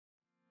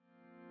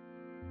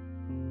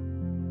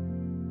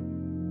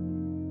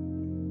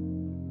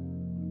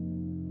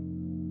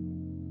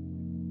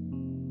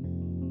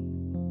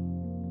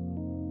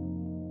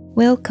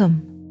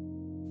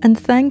Welcome, and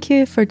thank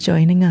you for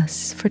joining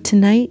us for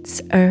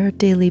tonight's Our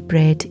Daily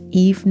Bread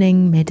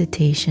evening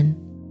meditation.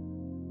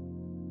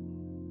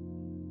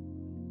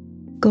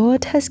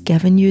 God has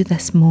given you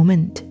this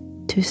moment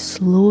to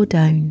slow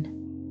down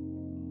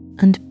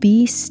and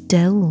be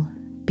still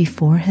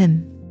before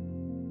Him.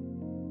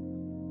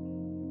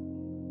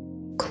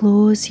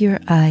 Close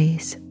your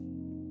eyes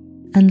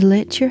and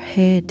let your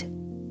head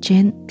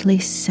gently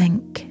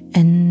sink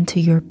into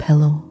your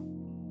pillow.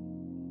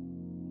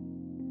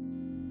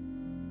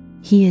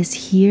 He is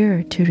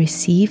here to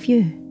receive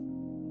you,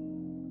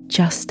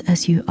 just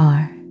as you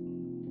are.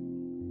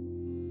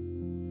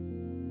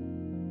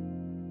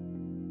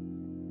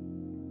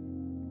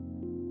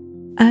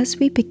 As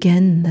we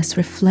begin this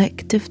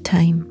reflective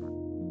time,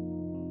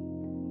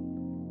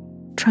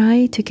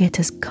 try to get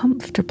as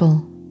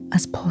comfortable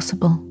as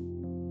possible.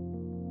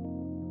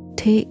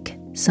 Take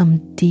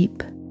some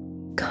deep,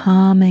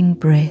 calming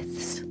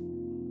breaths.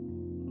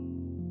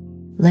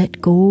 Let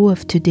go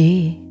of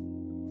today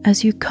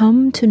as you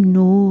come to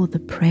know the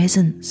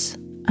presence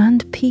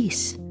and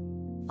peace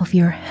of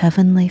your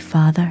Heavenly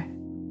Father.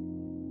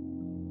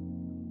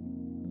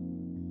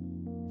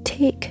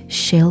 Take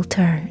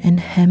shelter in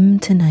Him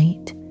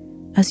tonight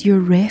as your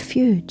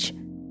refuge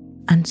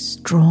and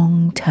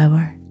strong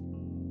tower.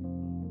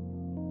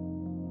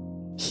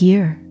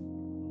 Here,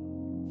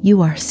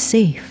 you are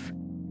safe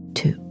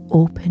to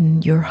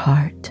open your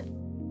heart.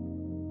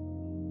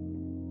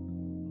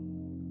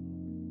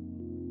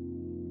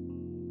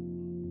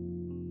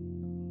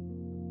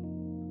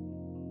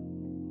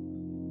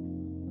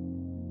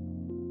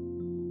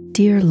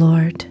 Dear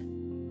Lord,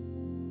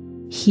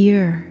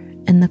 here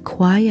in the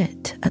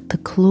quiet at the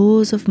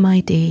close of my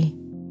day,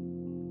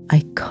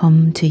 I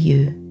come to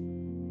you.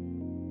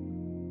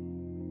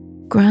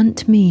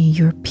 Grant me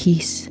your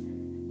peace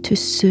to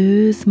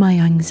soothe my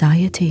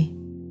anxiety,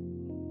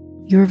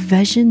 your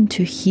vision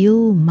to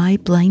heal my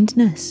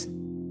blindness,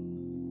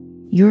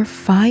 your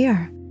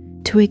fire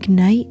to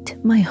ignite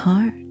my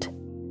heart,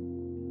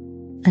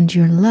 and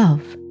your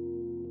love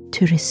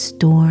to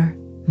restore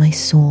my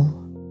soul.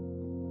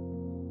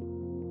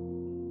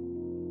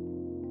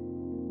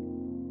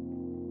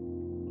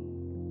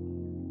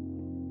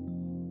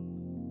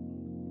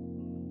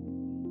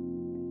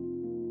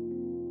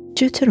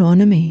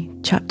 Deuteronomy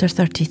chapter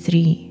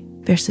 33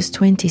 verses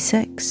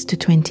 26 to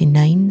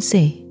 29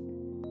 say,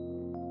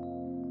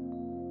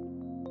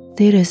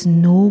 "There is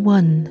no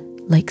one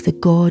like the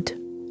God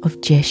of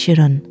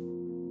Jeshurun,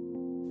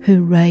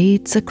 who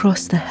rides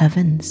across the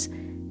heavens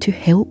to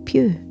help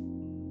you,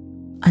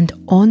 and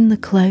on the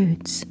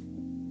clouds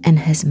in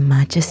His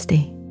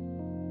majesty.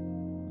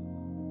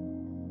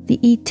 The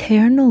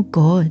eternal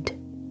God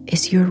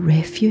is your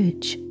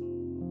refuge,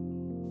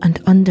 and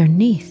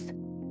underneath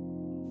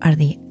are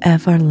the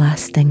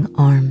everlasting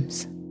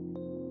arms.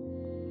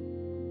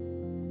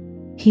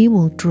 He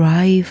will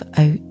drive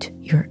out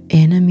your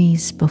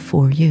enemies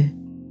before you,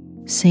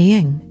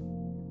 saying,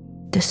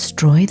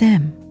 'Destroy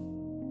them.'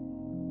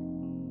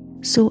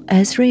 So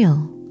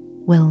Israel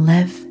will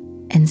live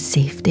in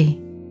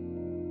safety.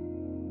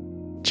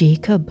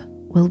 Jacob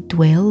will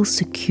dwell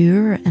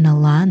secure in a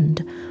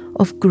land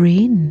of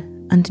grain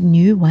and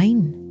new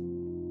wine,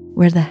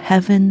 where the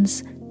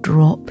heavens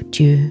drop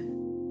dew.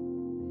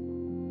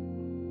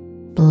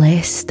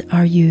 Blessed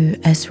are you,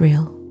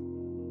 Israel.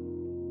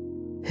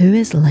 Who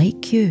is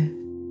like you,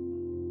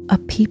 a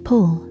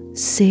people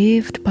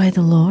saved by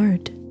the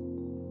Lord?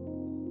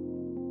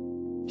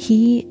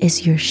 He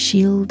is your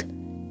shield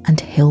and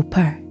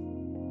helper,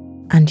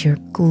 and your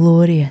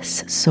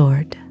glorious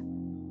sword.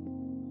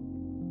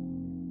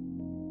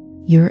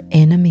 Your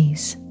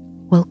enemies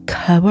will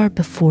cower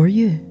before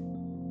you,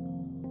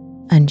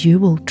 and you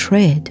will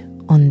tread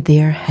on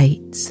their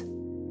heights."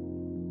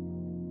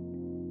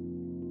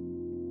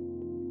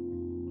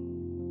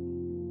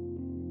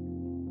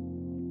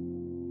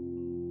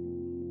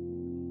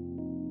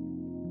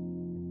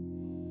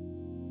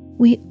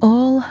 We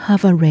all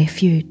have a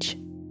refuge,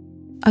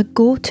 a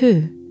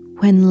go-to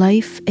when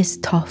life is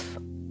tough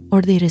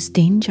or there is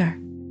danger.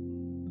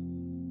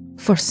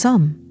 For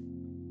some,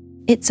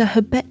 it's a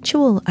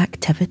habitual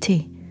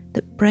activity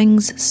that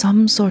brings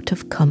some sort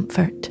of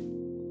comfort.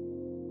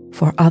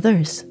 For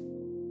others,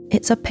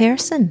 it's a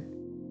person,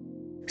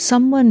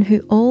 someone who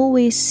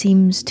always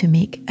seems to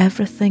make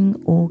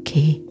everything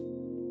okay.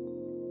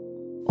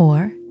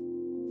 Or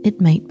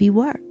it might be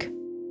work,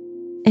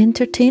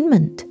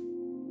 entertainment,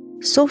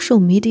 social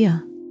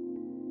media,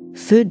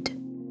 food,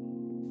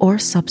 or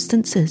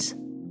substances.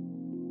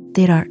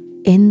 There are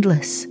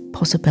endless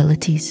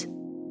possibilities.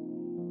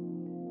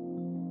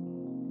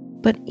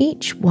 But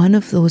each one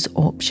of those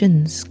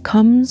options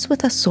comes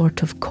with a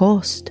sort of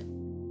cost.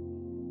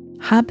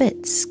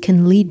 Habits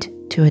can lead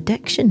to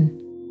addiction.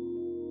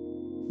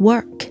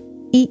 Work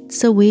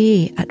eats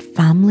away at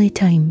family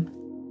time.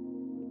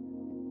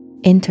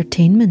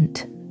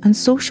 Entertainment and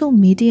social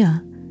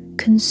media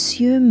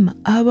consume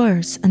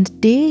hours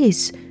and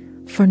days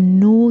for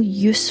no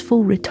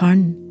useful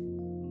return,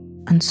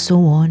 and so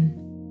on.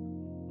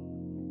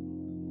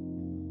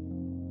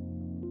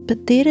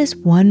 But there is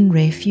one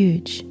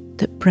refuge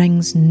that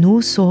brings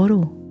no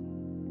sorrow,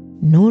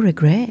 no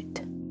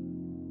regret.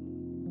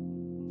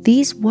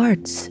 These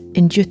words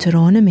in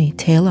Deuteronomy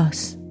tell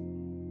us,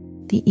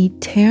 the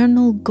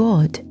eternal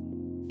God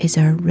is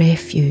our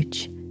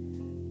refuge,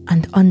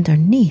 and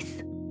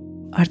underneath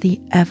are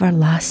the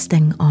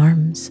everlasting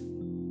arms.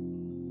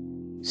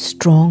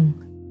 Strong,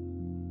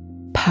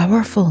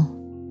 powerful,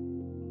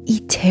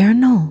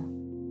 eternal,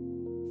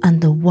 and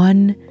the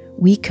one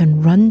we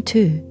can run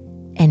to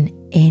in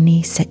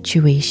any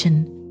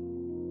situation.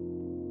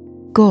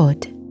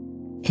 God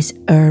is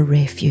our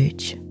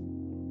refuge.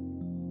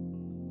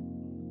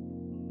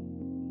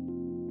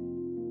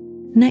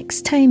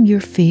 Next time you're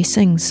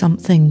facing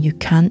something you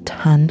can't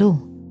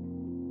handle,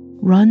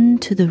 run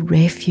to the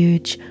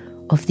refuge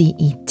of the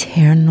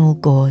eternal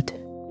God.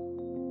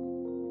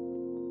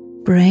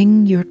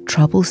 Bring your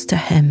troubles to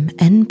Him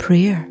in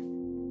prayer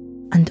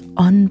and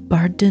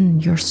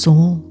unburden your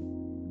soul.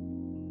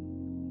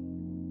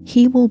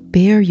 He will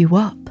bear you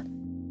up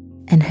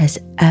in His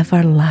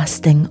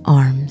everlasting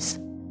arms.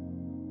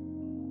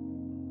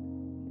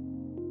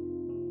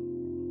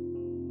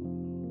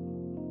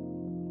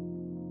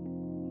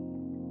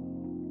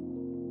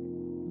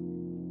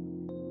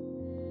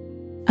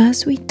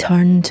 As we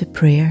turn to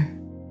prayer,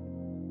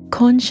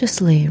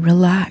 consciously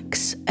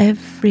relax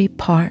every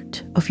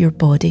part of your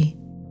body,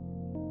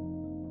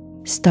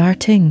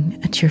 starting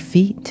at your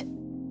feet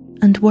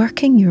and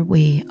working your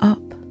way up.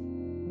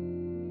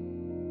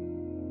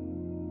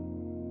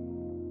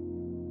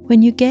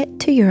 When you get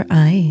to your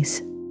eyes,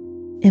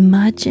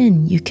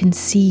 imagine you can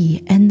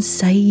see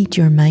inside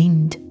your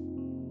mind.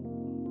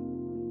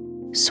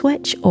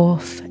 Switch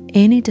off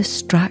any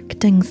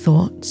distracting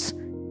thoughts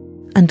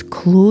and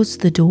close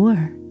the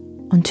door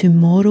on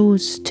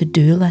tomorrow's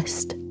to-do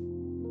list.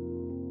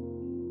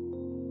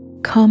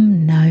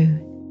 Come now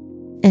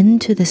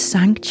into the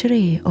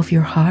sanctuary of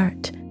your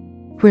heart,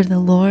 where the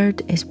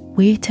Lord is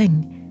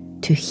waiting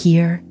to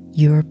hear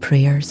your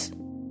prayers.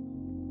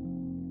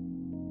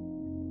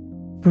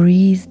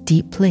 Breathe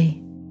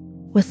deeply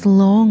with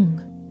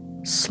long,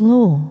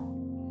 slow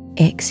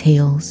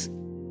exhales.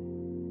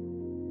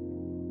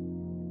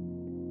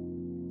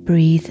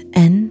 Breathe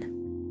in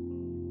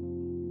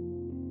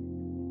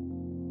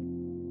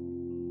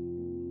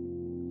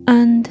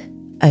and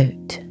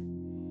out.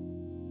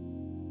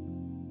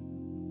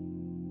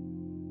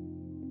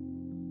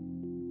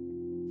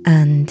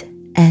 And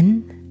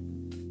in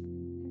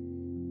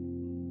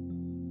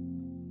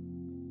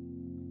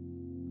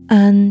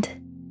and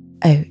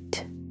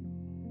out.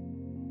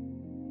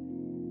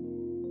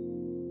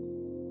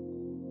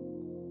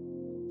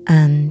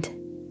 And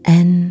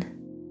in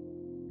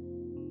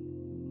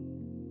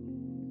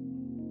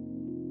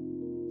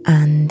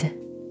and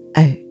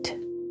out.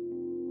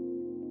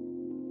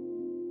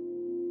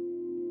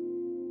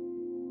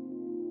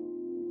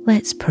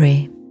 Let's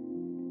pray.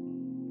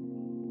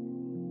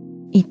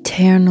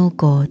 Eternal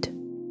God,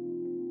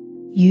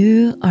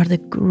 You are the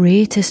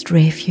greatest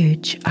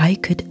refuge I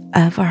could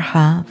ever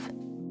have.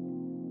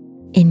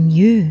 In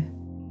You,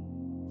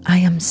 I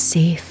am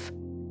safe,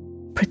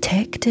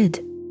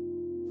 protected,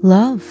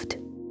 loved,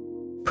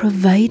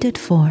 provided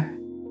for,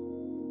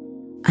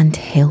 and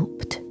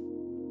helped.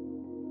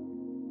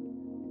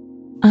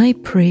 I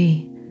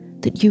pray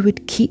that You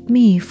would keep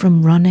me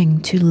from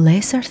running to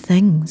lesser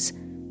things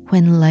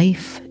when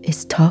life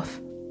is tough.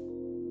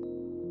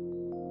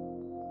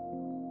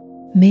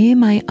 May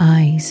my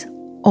eyes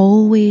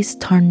always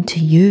turn to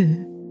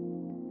You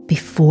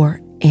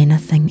before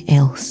anything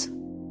else.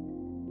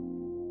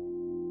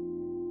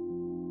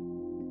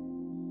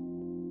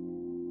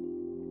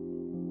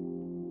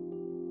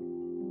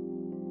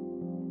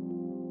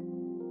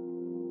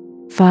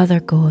 Father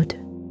God,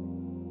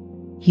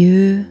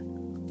 You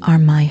are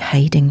my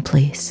hiding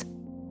place.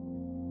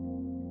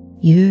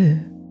 You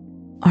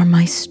are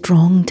my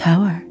strong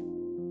tower.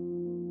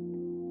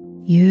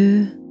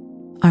 You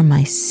are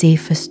my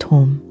safest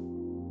home.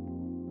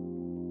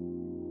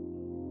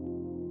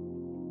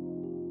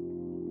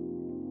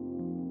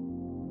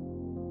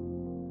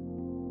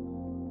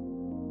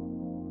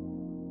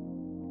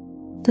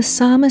 The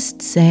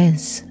psalmist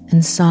says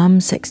in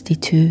Psalm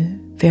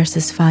 62,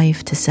 verses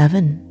 5 to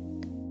 7,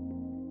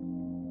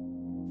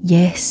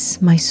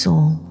 Yes, my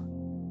soul,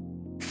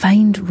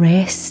 find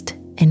rest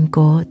in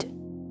God.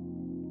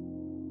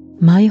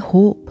 My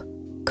hope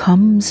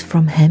comes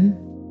from Him.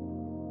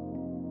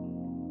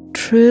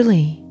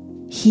 Truly,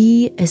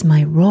 He is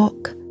my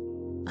rock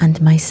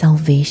and my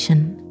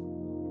salvation.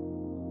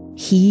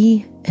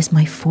 He is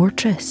my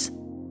fortress.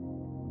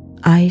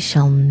 I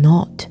shall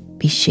not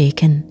be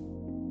shaken.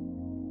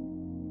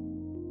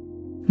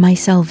 My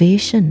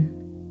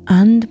salvation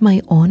and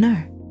my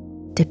honour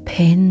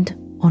depend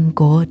on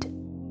God.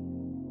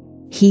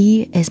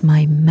 He is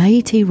my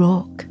mighty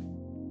rock,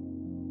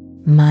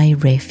 my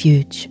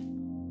refuge.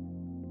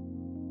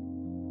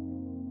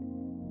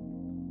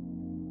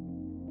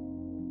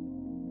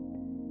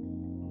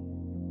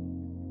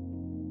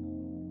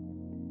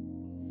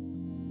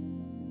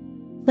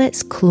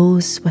 Let's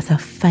close with a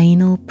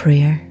final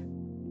prayer.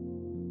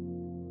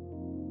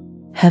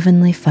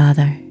 Heavenly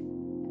Father,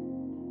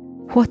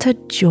 what a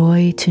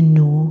joy to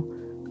know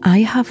I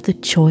have the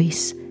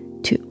choice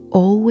to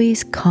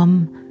always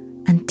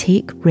come and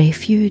take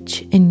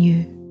refuge in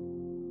you.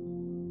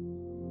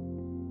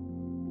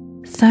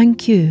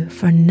 Thank you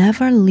for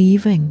never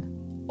leaving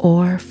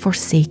or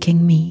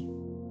forsaking me.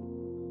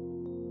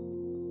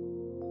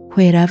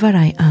 Wherever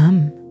I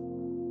am,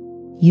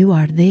 you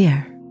are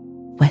there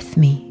with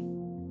me.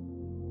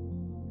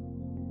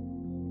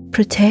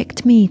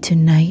 Protect me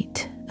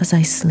tonight as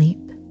I sleep.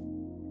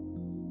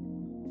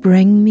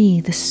 Bring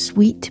me the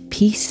sweet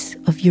peace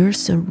of your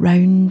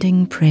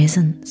surrounding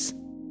presence.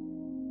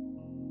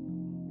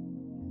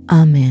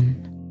 Amen.